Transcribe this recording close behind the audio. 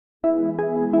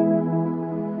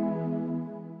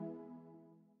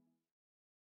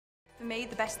For me,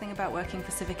 the best thing about working for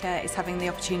Civica is having the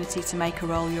opportunity to make a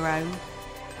role your own.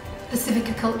 The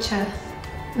Civica culture,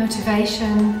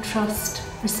 motivation, trust,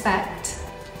 respect.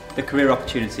 The career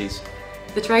opportunities.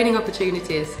 The training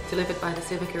opportunities delivered by the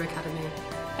Civica Academy.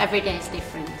 Every day is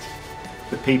different.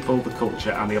 The people, the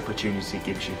culture and the opportunity it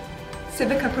gives you.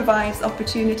 Civica provides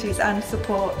opportunities and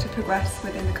support to progress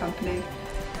within the company.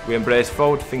 We embrace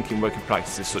forward-thinking working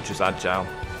practices such as Agile.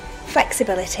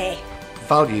 Flexibility.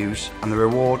 Values and the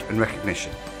reward and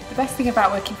recognition. The best thing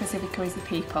about working for Civica is the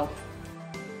people.